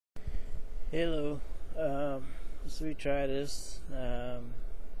Hello. So we try this.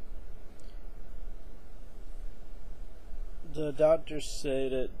 The doctors say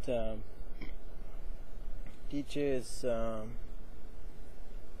that DJ is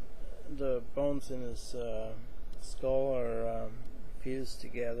the bones in his skull are fused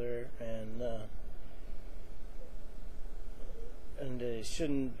together, and they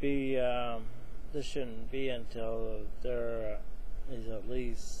shouldn't be. This shouldn't be until there is at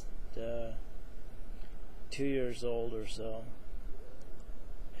least 2 years old or so,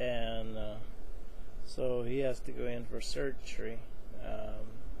 and so he has to go in for surgery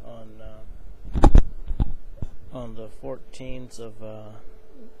on the 14th of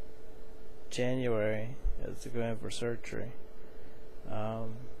January. He has to go in for surgery.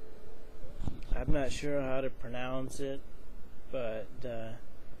 I'm not sure how to pronounce it, but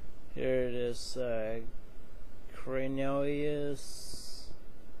here it is.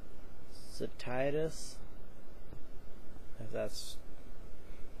 Craniosynostosis, if that's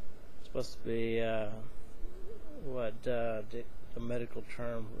supposed to be what the medical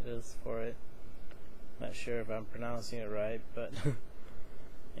term is for it. Not sure if I'm pronouncing it right, but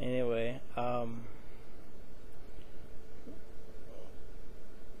anyway,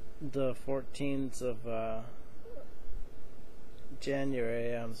 the 14th of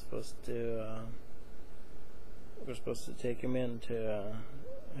January, we're supposed to take him in to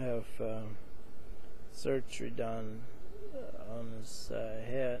have surgery done on his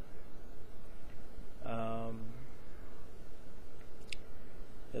head.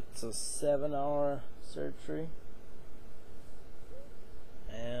 It's a 7-hour surgery,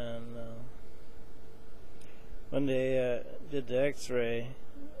 and when they did the x-ray,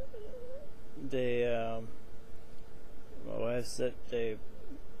 my wife said they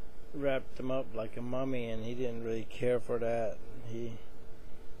wrapped him up like a mummy, and he didn't really care for that.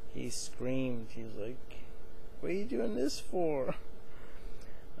 He screamed. He was like, "What are you doing this for?"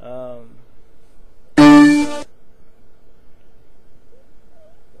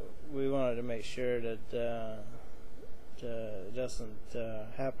 We wanted to make sure that it doesn't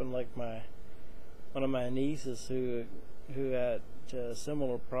happen like one of my nieces who had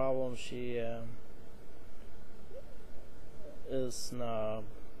similar problems. She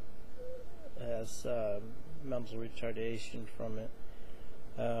has mental retardation from it,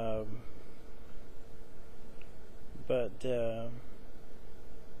 but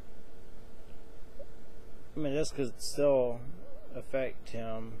I mean, this could still affect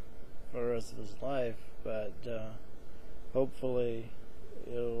him for the rest of his life, but hopefully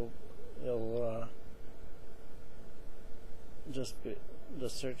it'll just be, the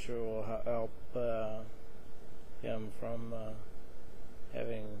surgery will help him from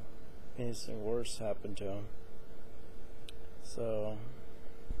having anything worse happen to him. So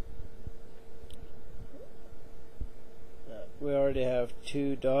we already have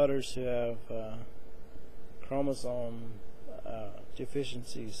 2 daughters who have chromosome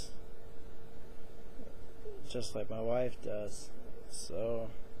deficiencies, just like my wife does. So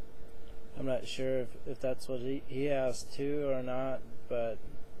I'm not sure if that's what he has too or not, but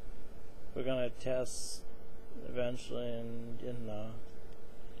we're gonna test eventually and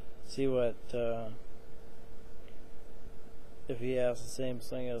see what if he has the same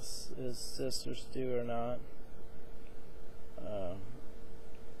thing as his sisters do or not.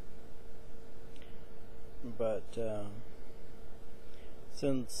 But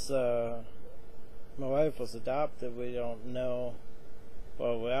since my wife was adopted, we don't know.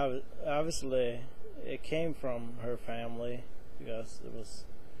 Well, obviously it came from her family because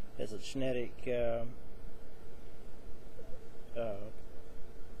it's a genetic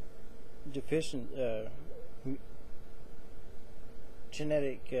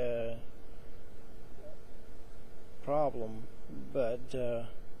genetic problem, but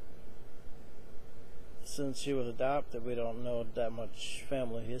since she was adopted, we don't know that much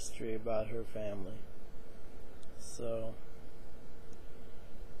family history about her family. So,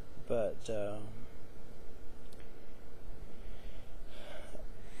 but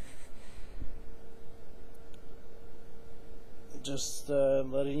just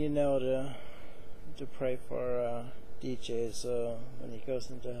letting you know to pray for DJ, so when he goes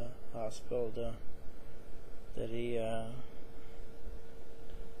into hospital, that he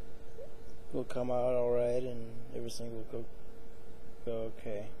will come out alright and everything will go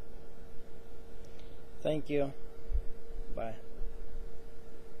okay. Thank you. Bye.